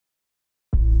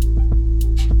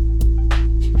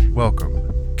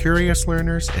Welcome, curious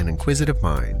learners and inquisitive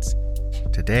minds.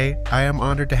 Today, I am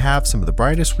honored to have some of the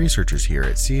brightest researchers here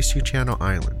at CSU Channel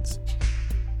Islands.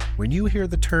 When you hear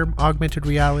the term augmented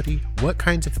reality, what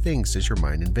kinds of things does your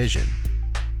mind envision?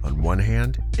 On one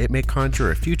hand, it may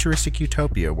conjure a futuristic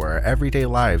utopia where our everyday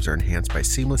lives are enhanced by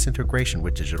seamless integration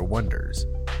with digital wonders.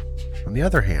 On the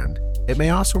other hand, it may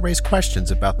also raise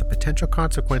questions about the potential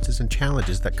consequences and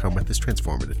challenges that come with this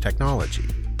transformative technology.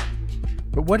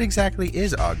 But what exactly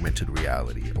is augmented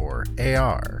reality, or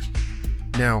AR?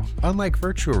 Now, unlike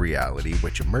virtual reality,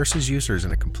 which immerses users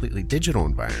in a completely digital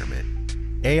environment,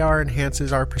 AR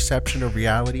enhances our perception of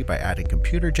reality by adding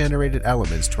computer-generated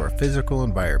elements to our physical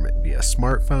environment via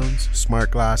smartphones,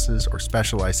 smart glasses, or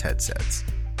specialized headsets.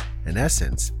 In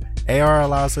essence, AR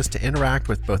allows us to interact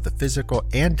with both the physical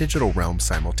and digital realms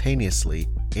simultaneously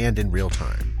and in real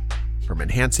time. From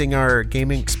enhancing our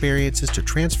gaming experiences to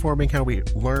transforming how we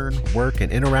learn, work, and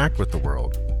interact with the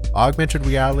world, augmented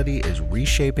reality is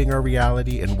reshaping our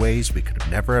reality in ways we could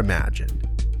have never imagined.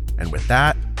 And with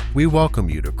that, we welcome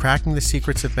you to Cracking the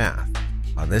Secrets of Math.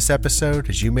 On this episode,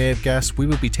 as you may have guessed, we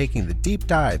will be taking the deep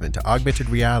dive into augmented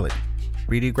reality,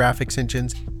 3D graphics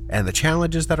engines, and the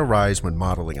challenges that arise when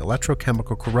modeling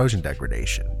electrochemical corrosion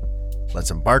degradation. Let's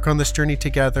embark on this journey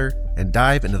together and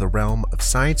dive into the realm of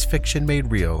science fiction made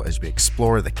real as we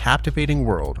explore the captivating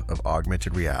world of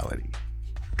augmented reality.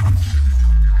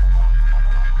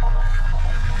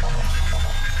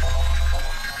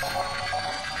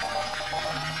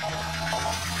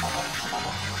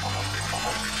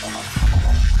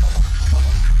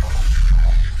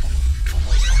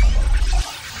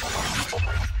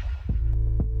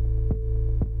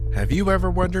 Have you ever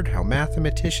wondered how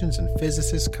mathematicians and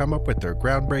physicists come up with their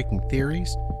groundbreaking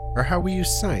theories, or how we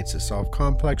use science to solve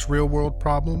complex real-world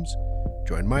problems?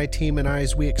 Join my team and I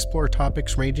as we explore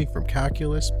topics ranging from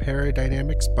calculus,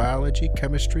 paradynamics, biology,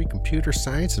 chemistry, computer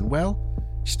science, and well,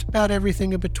 just about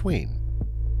everything in between.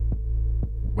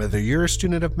 Whether you're a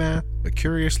student of math, a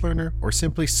curious learner, or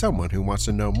simply someone who wants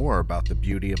to know more about the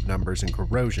beauty of numbers and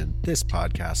corrosion, this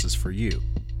podcast is for you.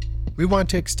 We want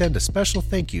to extend a special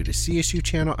thank you to CSU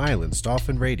Channel Islands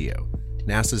Dolphin Radio,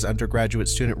 NASA's Undergraduate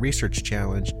Student Research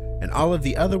Challenge, and all of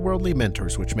the otherworldly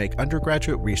mentors which make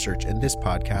undergraduate research in this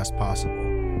podcast possible.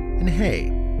 And hey,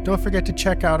 don't forget to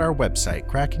check out our website,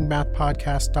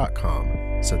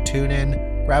 crackingmathpodcast.com. So tune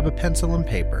in, grab a pencil and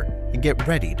paper, and get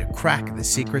ready to crack the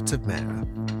secrets of math.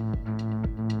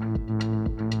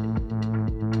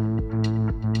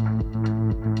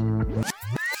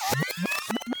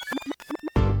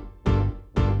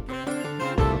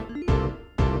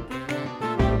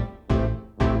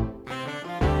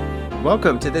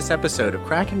 Welcome to this episode of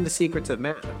Cracking the Secrets of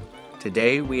Math.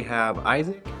 Today we have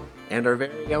Isaac and our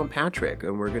very own Patrick,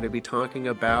 and we're going to be talking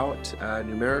about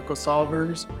numerical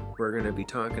solvers. We're going to be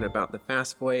talking about the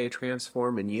fast Fourier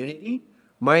transform in Unity.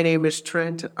 My name is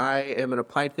Trent. I am an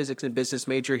applied physics and business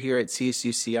major here at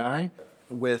CSUCI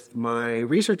with my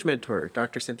research mentor,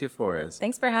 Dr. Cynthia Flores.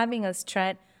 Thanks for having us,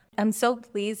 Trent. I'm so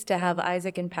pleased to have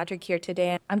Isaac and Patrick here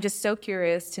today. I'm just so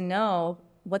curious to know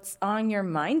what's on your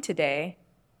mind today.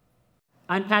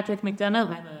 I'm Patrick McDonough.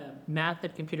 I'm a math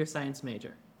and computer science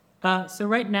major. So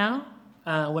right now,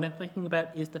 what I'm thinking about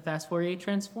is the fast Fourier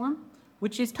transform,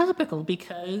 which is topical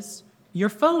because your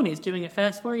phone is doing a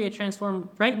fast Fourier transform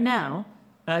right now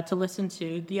to listen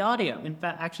to the audio. In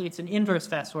fact, actually, it's an inverse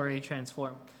fast Fourier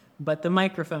transform, but the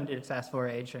microphone did a fast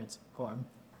Fourier transform.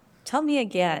 Tell me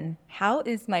again, how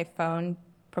is my phone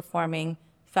performing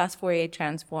fast Fourier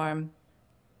transform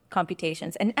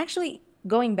computations? And actually,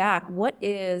 going back, what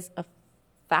is a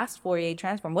fast Fourier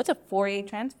transform? What's a Fourier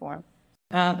transform?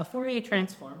 A Fourier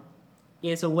transform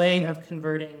is a way of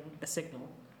converting a signal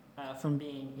from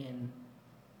being in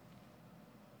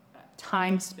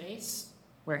time space,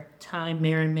 where time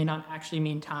may or may not actually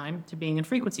mean time, to being in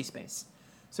frequency space.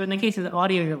 So in the case of the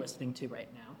audio you're listening to right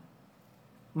now,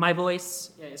 my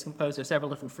voice is composed of several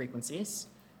different frequencies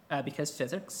because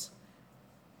physics.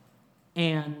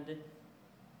 And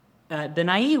the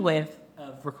naive way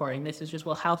of recording this is just,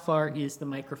 well, how far is the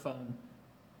microphone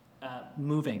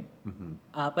moving? Mm-hmm.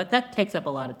 But that takes up a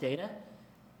lot of data,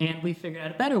 and we figured out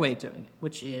a better way of doing it,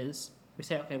 which is we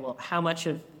say, okay, well, how much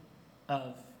of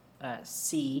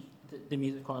C, the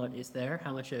musical note, is there?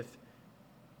 How much of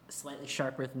slightly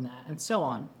sharper than that, and so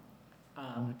on.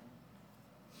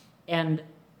 And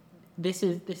this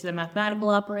is a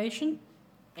mathematical operation,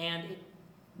 and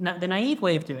the naive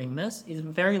way of doing this is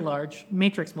very large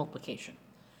matrix multiplication.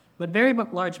 But very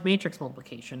large matrix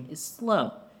multiplication is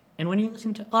slow. And when you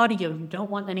listen to audio, you don't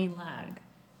want any lag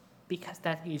because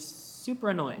that is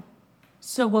super annoying.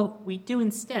 So what we do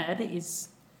instead is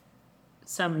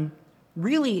some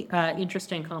really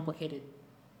interesting, complicated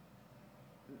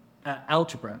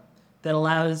algebra that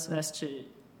allows us to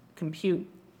compute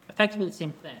effectively the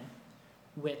same thing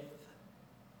with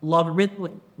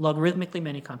logarithmically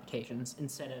many computations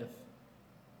instead of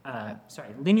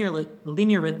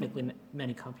linear-arithmically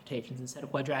many computations instead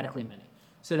of quadratically many.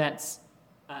 So that's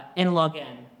n log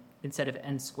n instead of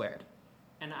n squared.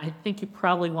 And I think you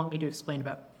probably want me to explain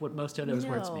about what most of those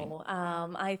words mean. No,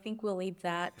 I think we'll leave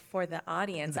that for the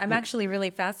audience. I'm actually really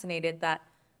fascinated that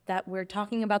we're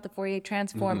talking about the Fourier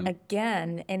transform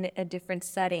again in a different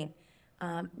setting.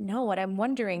 No, what I'm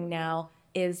wondering now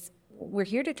is we're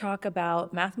here to talk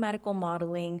about mathematical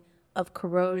modeling of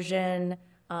corrosion,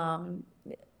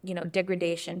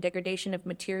 degradation of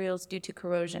materials due to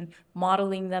corrosion,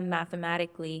 modeling them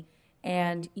mathematically.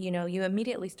 And, you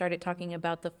immediately started talking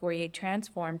about the Fourier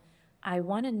transform. I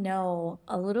want to know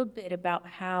a little bit about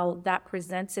how that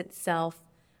presents itself,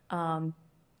 how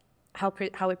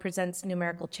it presents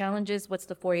numerical challenges. What's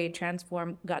the Fourier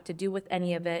transform got to do with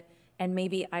any of it? And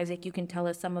maybe, Isaac, you can tell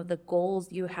us some of the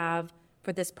goals you have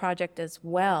for this project as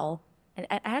well. And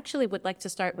I actually would like to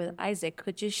start with Isaac.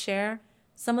 Could you share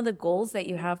some of the goals that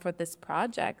you have for this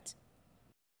project?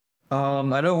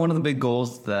 I know one of the big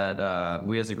goals that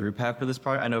we as a group have for this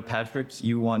project. I know, Patrick,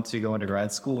 you want to go into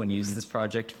grad school and use this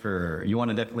project you want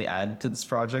to definitely add to this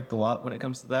project a lot when it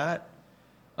comes to that.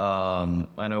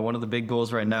 I know one of the big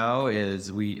goals right now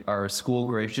is our school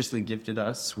graciously gifted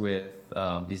us with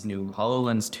these new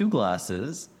HoloLens 2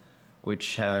 glasses,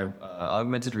 which have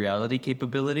augmented reality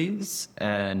capabilities.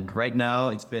 And right now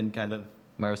it's been kind of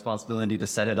my responsibility to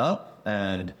set it up,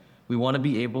 and we want to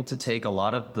be able to take a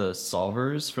lot of the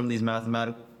solvers from these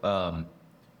mathematical, the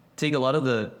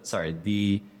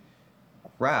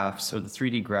graphs or the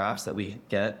 3D graphs that we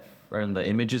get and the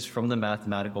images from the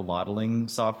mathematical modeling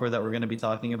software that we're going to be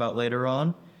talking about later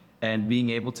on, and being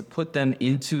able to put them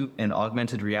into an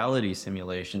augmented reality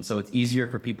simulation. So it's easier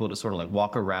for people to sort of like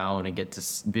walk around and get to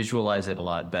visualize it a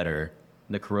lot better,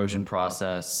 the corrosion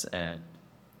process, and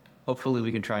hopefully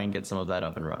we can try and get some of that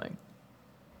up and running.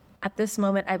 At this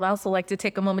moment, I'd also like to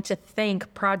take a moment to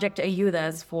thank Project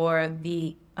Ayudas for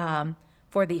the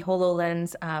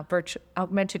HoloLens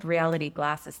augmented reality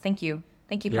glasses. Thank you,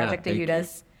 Project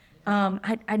Ayudas.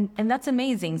 And that's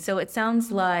amazing. So it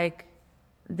sounds like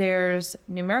there's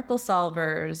numerical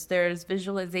solvers, there's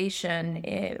visualization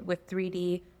with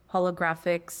 3D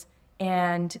holographics,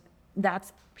 and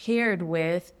that's paired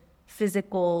with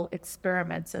physical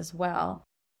experiments as well.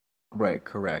 Right,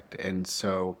 correct. And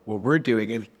so what we're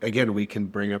doing, and again, we can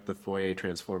bring up the Fourier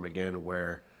transform again,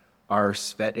 where our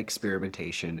SVET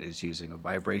experimentation is using a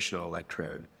vibrational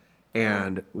electrode.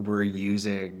 And we're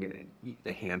using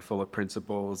a handful of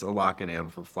principles, a lock-in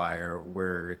amplifier.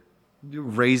 We're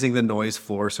raising the noise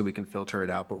floor so we can filter it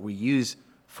out, but we use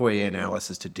Fourier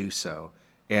analysis to do so.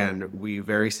 And we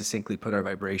very succinctly put our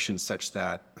vibrations such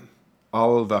that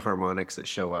all of the harmonics that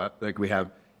show up, like we have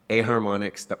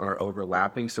aharmonics that are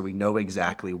overlapping, so we know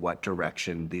exactly what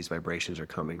direction these vibrations are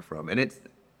coming from. And it's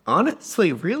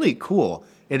honestly really cool.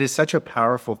 It is such a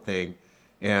powerful thing.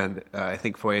 And I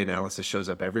think Fourier analysis shows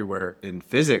up everywhere in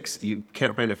physics. You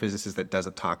can't find a physicist that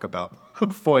doesn't talk about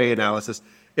Fourier analysis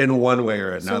in one way or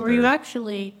another. So are you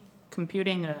actually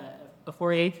computing a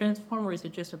Fourier transform, or is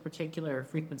it just a particular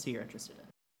frequency you're interested in?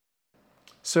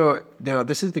 So now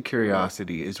this is the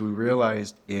curiosity, is we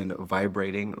realized in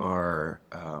vibrating our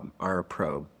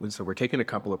probe, and so we're taking a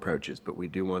couple approaches, but we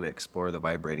do want to explore the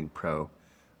vibrating probe.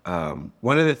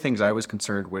 One of the things I was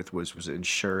concerned with was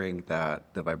ensuring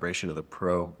that the vibration of the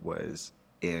probe was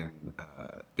in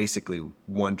basically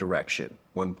one direction,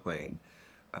 one plane.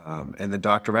 And then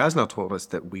Dr. Rasnow told us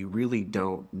that we really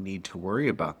don't need to worry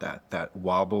about that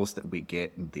wobbles that we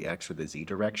get in the X or the Z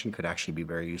direction could actually be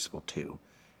very useful too.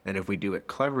 And if we do it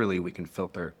cleverly, we can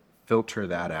filter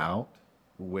that out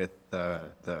with the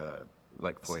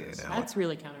Fourier analysis. That's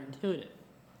really counterintuitive.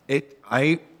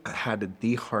 I had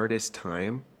the hardest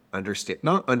time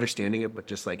not understanding it, but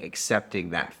just like accepting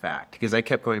that fact, because I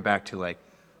kept going back to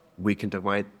we can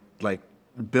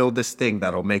build this thing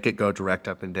that'll make it go direct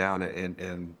up and down,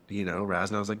 and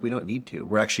Rasnow was like, we don't need to.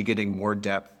 We're actually getting more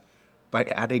depth by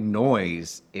adding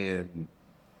noise in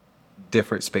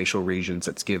different spatial regions.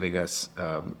 That's giving us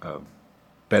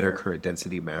better current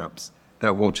density maps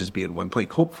that won't just be in one plane,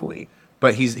 hopefully.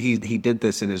 But he did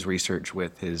this in his research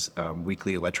with his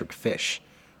weakly electric fish,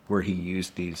 where he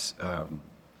used these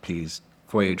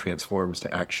Fourier transforms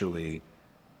to actually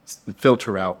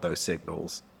filter out those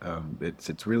signals.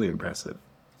 It's really impressive.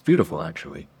 It's beautiful,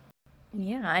 actually.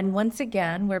 Yeah, and once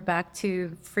again, we're back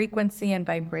to frequency and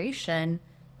vibration.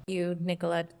 You,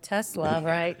 Nikola Tesla,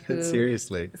 right? Who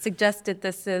Seriously. suggested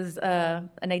this is an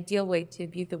ideal way to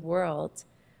view the world.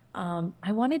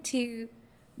 I wanted to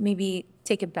maybe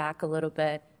take it back a little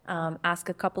bit, ask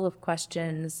a couple of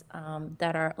questions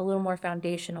that are a little more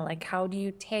foundational, like how do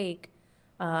you take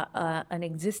an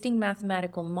existing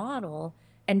mathematical model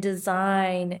and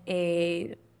design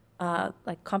a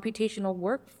like computational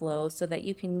workflow so that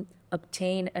you can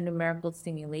obtain a numerical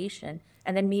simulation,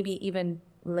 and then maybe even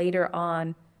later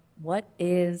on, what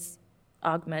is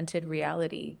augmented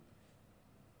reality?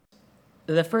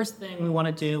 The first thing we want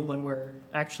to do when we're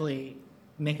actually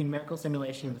making numerical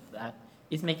simulations of that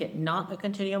is make it not a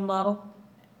continuum model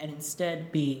and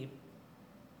instead be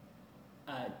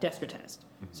discretized.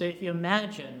 So if you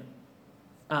imagine,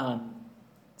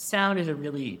 sound is a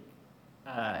really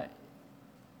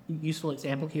useful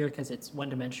example here because it's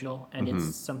one-dimensional and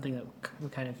it's something that we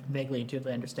kind of vaguely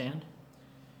intuitively understand.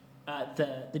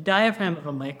 The diaphragm of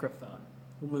a microphone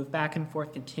will move back and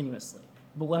forth continuously.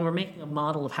 But when we're making a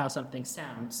model of how something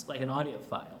sounds, like an audio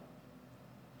file,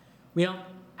 we don't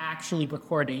actually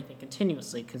record anything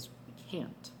continuously because we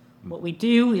can't. What we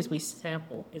do is we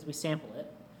sample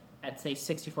it at, say,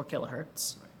 64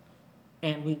 kilohertz,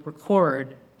 and we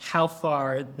record how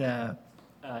far the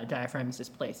diaphragm is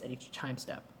displaced at each time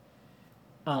step.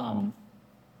 And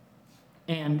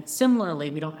similarly,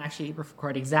 we don't actually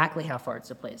record exactly how far it's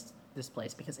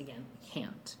displaced because, again, we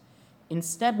can't.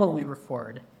 Instead, what we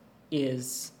record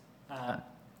is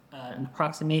an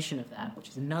approximation of that, which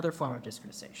is another form of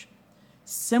discretization.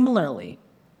 Similarly,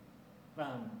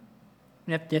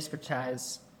 we have to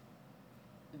discretize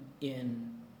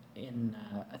in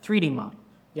a 3D model.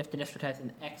 You have to discretize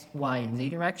in X, Y, and Z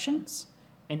directions,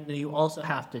 and you also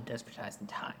have to discretize in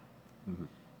time.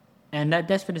 And that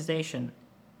discretization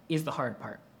is the hard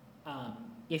part.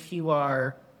 If you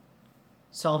are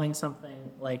solving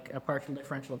something like a partial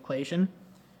differential equation,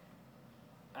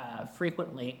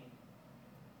 frequently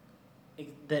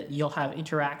that you'll have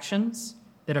interactions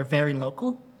that are very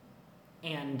local,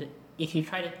 and if you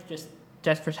try to just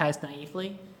discretize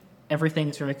naively, everything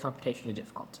is very computationally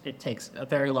difficult. It takes a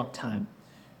very long time.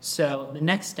 So the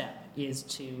next step is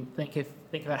to think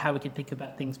about how we can think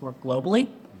about things more globally,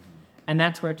 and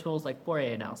that's where tools like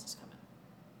Fourier analysis come in.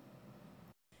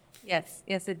 Yes,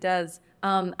 it does.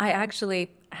 I actually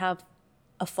have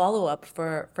a follow-up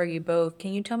for you both.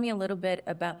 Can you tell me a little bit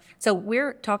about, so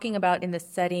we're talking about in the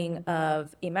setting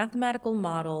of a mathematical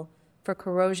model for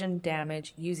corrosion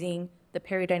damage using the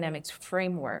peridynamics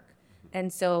framework.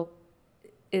 And so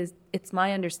it's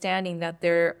my understanding that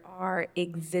there are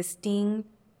existing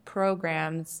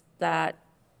programs that,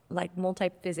 like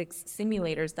multi-physics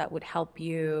simulators, that would help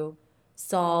you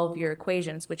solve your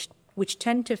equations, which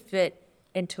tend to fit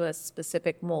into a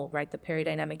specific mold, right? The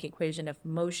peridynamic equation of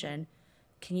motion.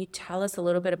 Can you tell us a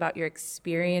little bit about your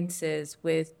experiences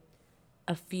with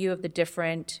a few of the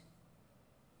different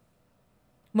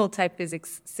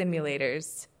multi-physics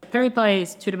simulators? PeriPy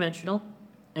is two-dimensional,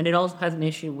 and it also has an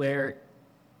issue where,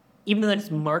 even though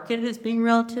it's marketed as being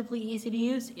relatively easy to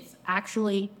use, it's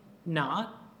actually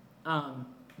not.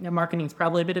 Marketing is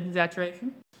probably a bit of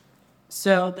exaggeration.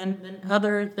 So then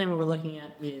other thing we're looking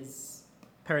at is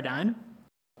Paradigm.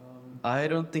 I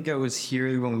don't think I was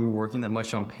here when we were working that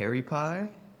much on PeriPy.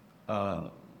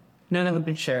 No, that would have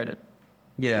been Sheridan.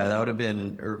 Yeah, that would have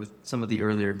been with some of the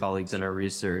earlier colleagues in our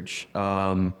research.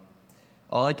 All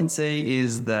I can say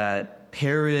is that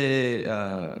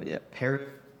Paradigm,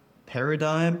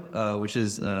 which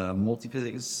is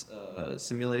multi-physics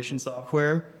simulation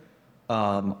software,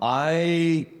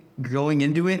 going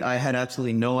into it, I had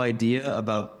absolutely no idea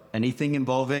about anything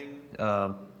involving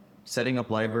setting up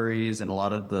libraries and a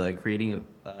lot of the creating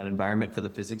an environment for the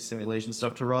physics simulation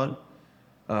stuff to run.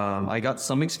 I got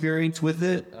some experience with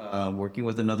it, working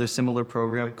with another similar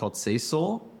program called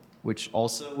SaySol, which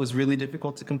also was really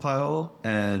difficult to compile.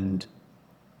 And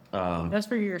that's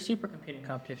for your supercomputing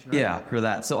competition, right? Yeah, for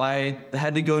that. So I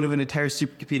had to go to an entire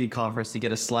supercomputing conference to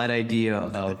get a slight idea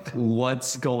of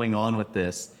what's going on with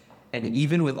this. And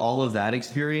even with all of that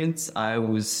experience, I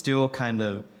was still kind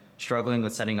of struggling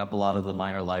with setting up a lot of the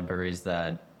minor libraries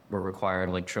that were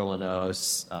required, like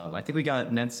Trillanos. I think we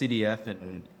got NetCDF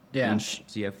and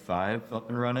CF5 up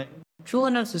and running.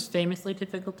 Trillanos is famously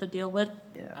difficult to deal with.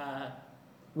 Yeah.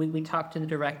 We talked to the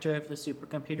director of the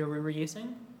supercomputer we were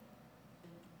using.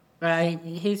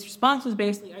 His response was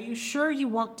basically, "Are you sure you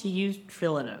want to use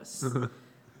Trillanos?"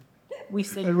 We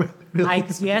said,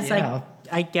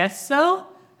 I guess so.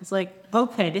 It's like,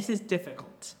 okay, this is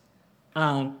difficult.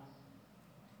 So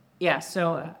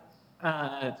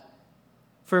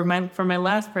for my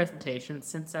last presentation,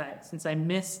 since I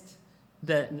missed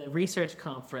the research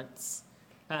conference,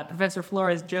 Professor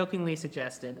Flores jokingly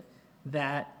suggested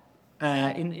that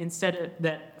instead of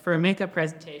that for a makeup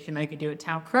presentation, I could do it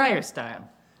town crier style.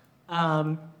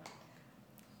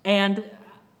 And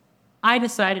I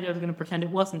decided I was going to pretend it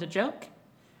wasn't a joke.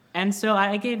 And so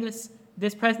I gave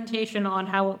this presentation on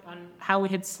how we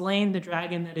had slain the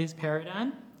dragon that is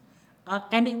Paradigm.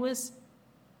 And it was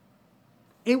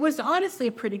honestly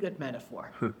a pretty good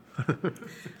metaphor.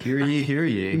 Hear ye, hear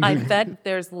ye. I bet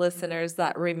there's listeners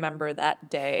that remember that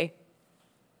day.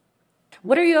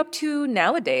 What are you up to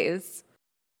nowadays?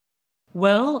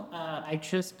 Well, I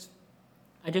just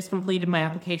completed my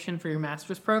application for your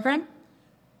master's program.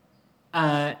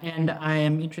 And I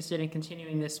am interested in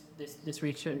continuing this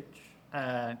research.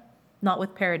 Not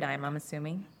with Paradigm, I'm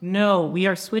assuming. No, we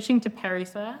are switching to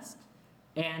PeriFast,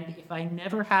 and if I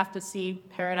never have to see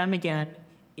Paradigm again,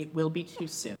 it will be too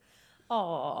soon.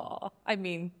 Oh, I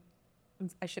mean,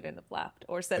 I shouldn't have laughed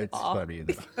or said It's aw. funny,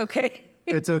 though. Okay.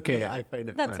 It's okay. I find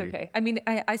it That's funny. okay. I mean,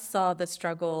 I saw the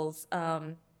struggles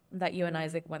that you and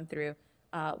Isaac went through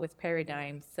with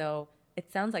Paradigm. So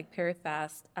it sounds like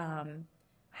PeriFast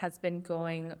has been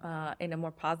going in a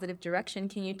more positive direction.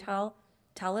 Can you tell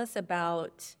us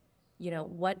about,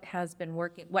 what has been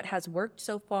working, what has worked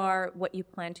so far, what you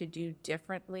plan to do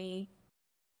differently?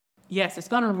 Yes, it's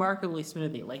gone remarkably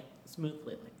smoothly. Like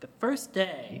the first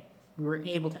day, we were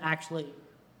able to actually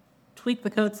tweak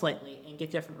the code slightly and get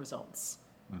different results.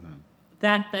 Mm-hmm.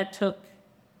 That took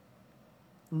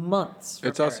months.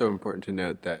 It's also important to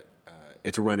note that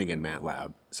it's running in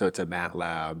MATLAB. So it's a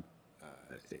MATLAB.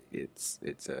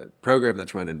 It's a program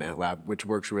that's run in MATLAB, which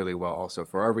works really well also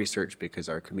for our research because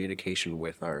our communication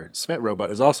with our SMET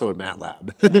robot is also in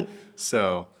MATLAB.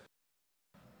 So,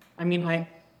 I mean, when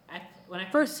I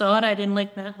first saw it, I didn't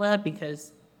like MATLAB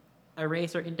because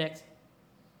arrays are indexed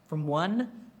from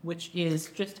 1, which is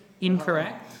just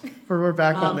incorrect. We're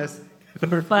back on this.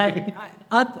 But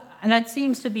and that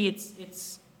seems to be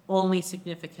its only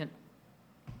significant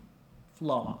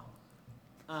flaw.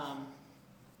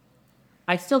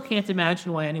 I still can't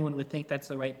imagine why anyone would think that's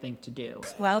the right thing to do.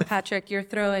 Wow, Patrick, you're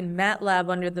throwing MATLAB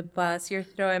under the bus. You're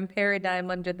throwing Paradigm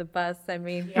under the bus. I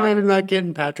mean, I'm not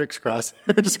getting Patrick's cross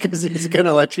just because he's going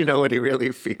to let you know what he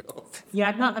really feels.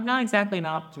 Yeah, I'm not exactly an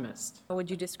optimist. how would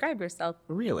you describe yourself?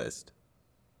 a realist.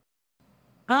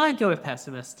 I'd go with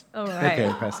pessimist. All right.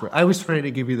 Okay, Pastor. I was trying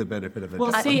to give you the benefit of it.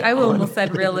 Well, see, I almost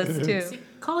said realist too.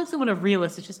 calling someone a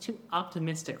realist is just too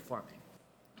optimistic for me.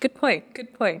 Good point.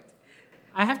 Good point.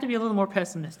 I have to be a little more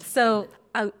pessimistic. So,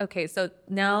 okay. So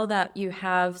now that you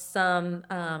have some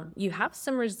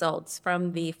results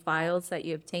from the files that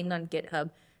you obtained on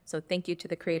GitHub. So thank you to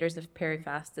the creators of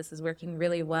PeriFast. This is working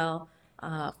really well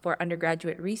for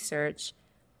undergraduate research.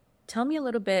 Tell me a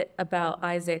little bit about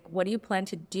Isaac. What do you plan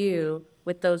to do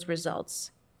with those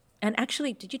results? And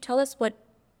actually, did you tell us what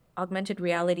augmented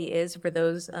reality is for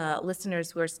those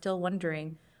listeners who are still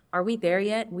wondering, are we there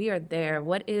yet? We are there.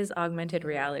 What is augmented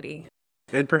reality?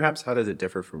 And perhaps how does it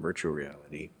differ from virtual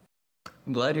reality?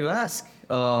 I'm glad you asked.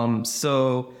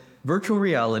 So virtual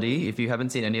reality, if you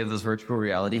haven't seen any of those virtual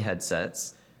reality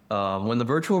headsets, when the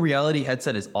virtual reality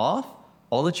headset is off,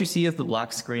 all that you see is the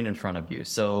black screen in front of you.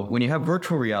 So when you have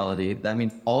virtual reality, that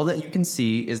means all that you can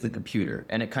see is the computer,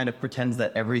 and it kind of pretends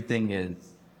that everything is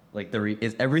like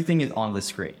everything is on the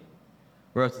screen.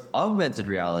 Whereas augmented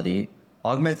reality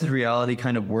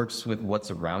kind of works with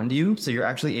what's around you, so you're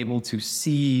actually able to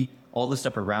see all the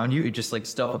stuff around you. It just like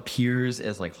stuff appears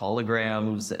as like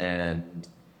holograms, and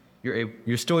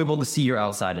you're still able to see your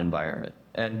outside environment.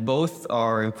 And both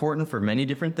are important for many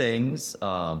different things.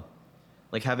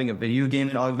 Like having a video game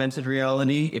in augmented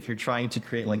reality, if you're trying to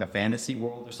create like a fantasy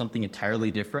world or something entirely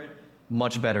different,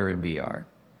 much better in VR.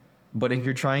 But if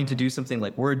you're trying to do something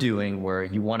like we're doing, where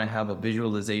you want to have a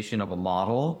visualization of a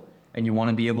model and you want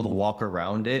to be able to walk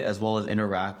around it as well as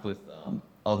interact with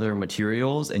other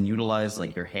materials and utilize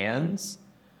like your hands,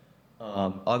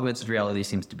 augmented reality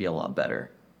seems to be a lot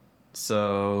better.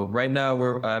 So right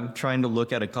now I'm trying to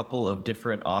look at a couple of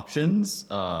different options.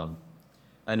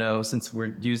 I know since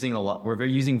we're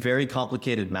using very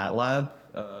complicated MATLAB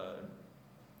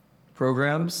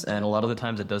programs, and a lot of the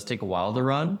times it does take a while to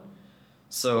run.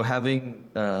 So having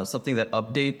something that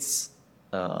updates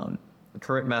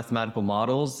current mathematical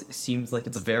models seems like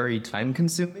it's very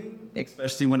time-consuming,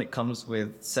 especially when it comes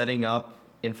with setting up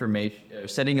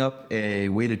a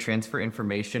way to transfer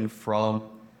information from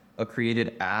a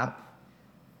created app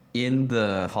in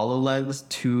the HoloLens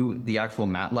to the actual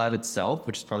MATLAB itself,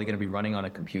 which is probably going to be running on a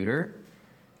computer.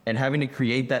 And having to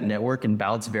create that network and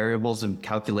bounce variables and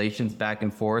calculations back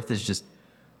and forth is just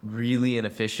really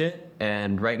inefficient.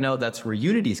 And right now, that's where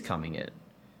Unity's coming in.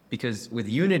 because with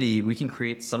Unity, we can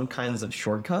create some kinds of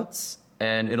shortcuts,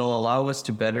 and it'll allow us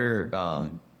to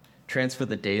better transfer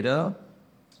the data,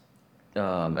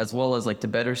 as well as like to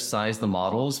better size the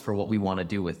models for what we want to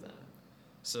do with them.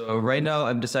 So right now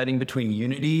I'm deciding between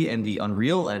Unity and the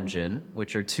Unreal Engine,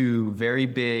 which are two very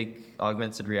big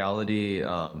augmented reality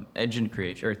engine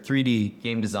creation or 3D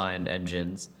game design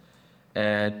engines.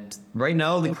 And right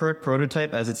now the current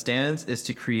prototype as it stands is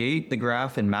to create the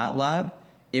graph in MATLAB,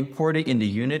 import it into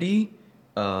Unity,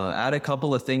 add a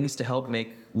couple of things to help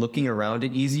make looking around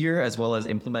it easier, as well as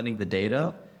implementing the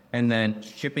data, and then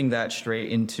shipping that straight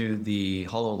into the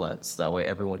HoloLens. That way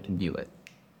everyone can view it.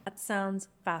 That sounds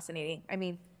fascinating. I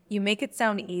mean, you make it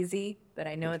sound easy, but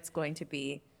I know it's going to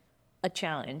be a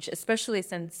challenge, especially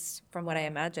since, from what I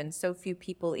imagine, so few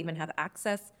people even have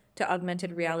access to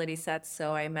augmented reality sets.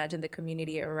 So I imagine the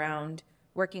community around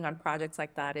working on projects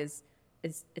like that is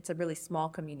it's a really small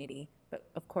community. But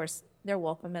of course, they're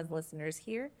welcome as listeners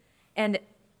here. And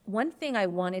one thing I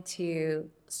wanted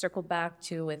to circle back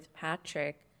to with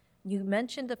Patrick, you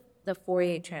mentioned the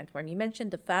Fourier transform. You mentioned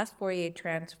the fast Fourier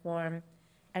transform.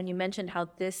 And you mentioned how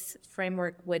this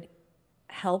framework would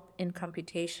help in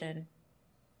computation.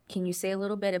 Can you say a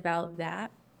little bit about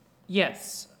that?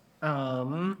 Yes.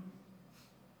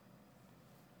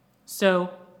 So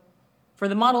for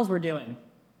the models we're doing,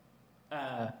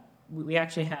 we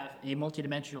actually have a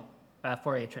multidimensional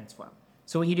Fourier transform.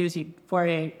 So what you do is you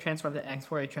Fourier transform the X,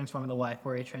 Fourier transform the Y,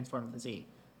 Fourier transform the Z.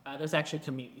 Those actually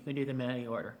commute. You can do them in any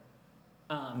order.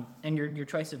 And your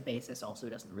choice of basis also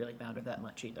doesn't really matter that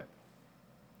much either.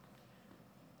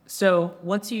 So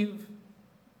once you've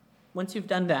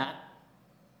done that,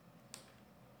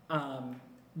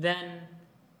 then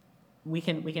we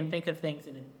can think of things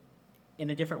in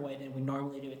a different way than we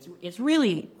normally do. It's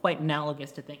really quite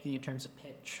analogous to thinking in terms of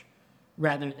pitch,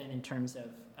 rather than in terms of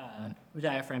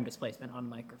diaphragm displacement on a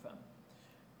microphone.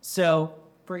 So,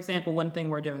 for example, one thing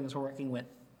we're doing is we're working with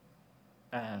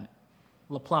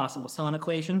Laplace and Poisson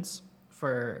equations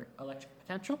for electric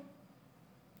potential.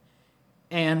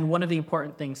 And one of the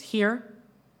important things here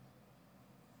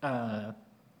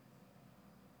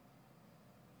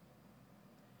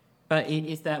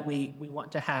is that we want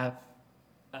to have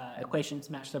equations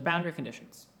match their boundary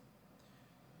conditions.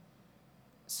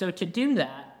 So to do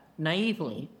that,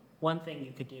 naively, one thing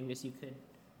you could do is you could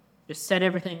just set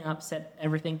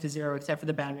everything to zero except for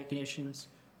the boundary conditions,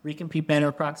 recompute better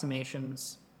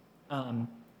approximations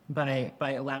by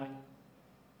allowing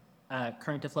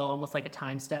current to flow almost like a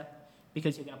time step,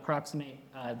 because you can approximate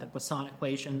the Poisson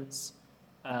equations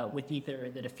with either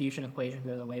the diffusion equations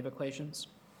or the wave equations.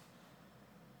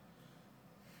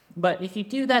 But if you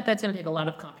do that, that's going to take a lot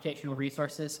of computational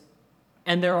resources.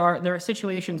 And there are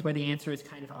situations where the answer is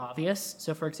kind of obvious.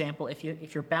 So, for example, if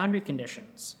your boundary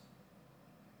conditions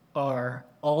are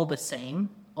all the same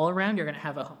all around, you're going to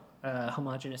have a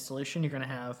homogeneous solution. You're going to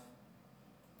have,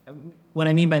 what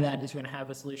I mean by that is you're going to have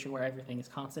a solution where everything is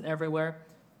constant everywhere.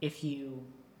 If you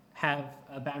have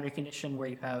a boundary condition where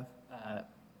you have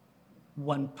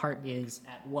one part is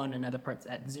at 1, another part's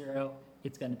at 0,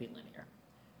 it's going to be linear.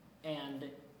 And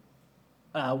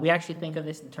we actually think of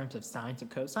this in terms of sines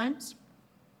and cosines.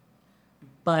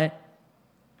 But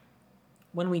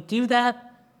when we do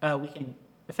that, we can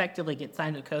effectively get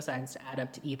sines and cosines to add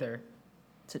up to either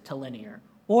to linear.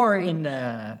 Or in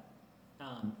the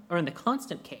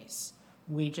constant case,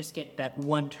 we just get that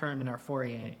one term in our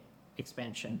Fourier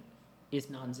expansion is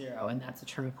non-zero, and that's a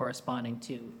term corresponding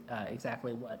to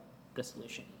exactly what the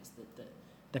solution is,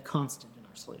 the constant in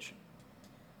our solution.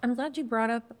 I'm glad you brought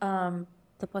up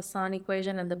the Poisson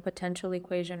equation and the potential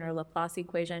equation or Laplace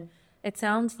equation. It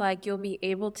sounds like you'll be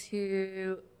able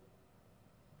to,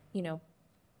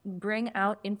 bring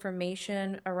out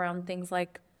information around things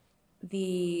like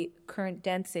the current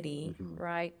density,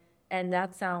 right? And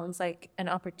that sounds like an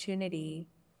opportunity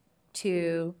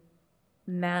to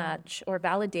match or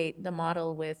validate the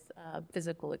model with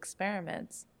physical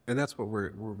experiments. And that's what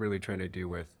we're really trying to do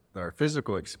with our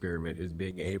physical experiment, is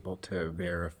being able to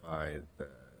verify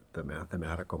the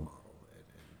mathematical model.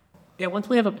 Yeah, once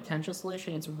we have a potential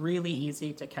solution, it's really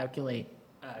easy to calculate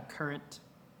current.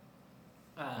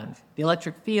 The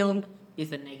electric field is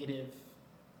the negative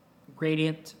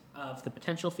gradient of the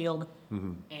potential field,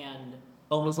 and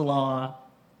Ohm's law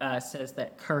says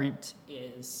that current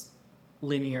is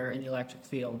linear in the electric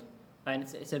field, and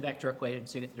it's a vector equation,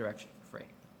 so you get the direction for free.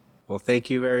 Well, thank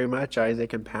you very much,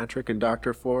 Isaac and Patrick and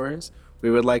Dr. Flores. We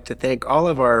would like to thank all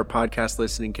of our podcast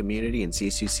listening community and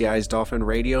CSUCI's Dolphin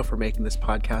Radio for making this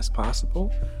podcast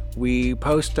possible. We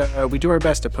do our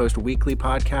best to post weekly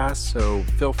podcasts, so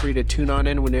feel free to tune on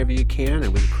in whenever you can,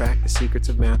 and we crack the secrets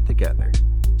of math together.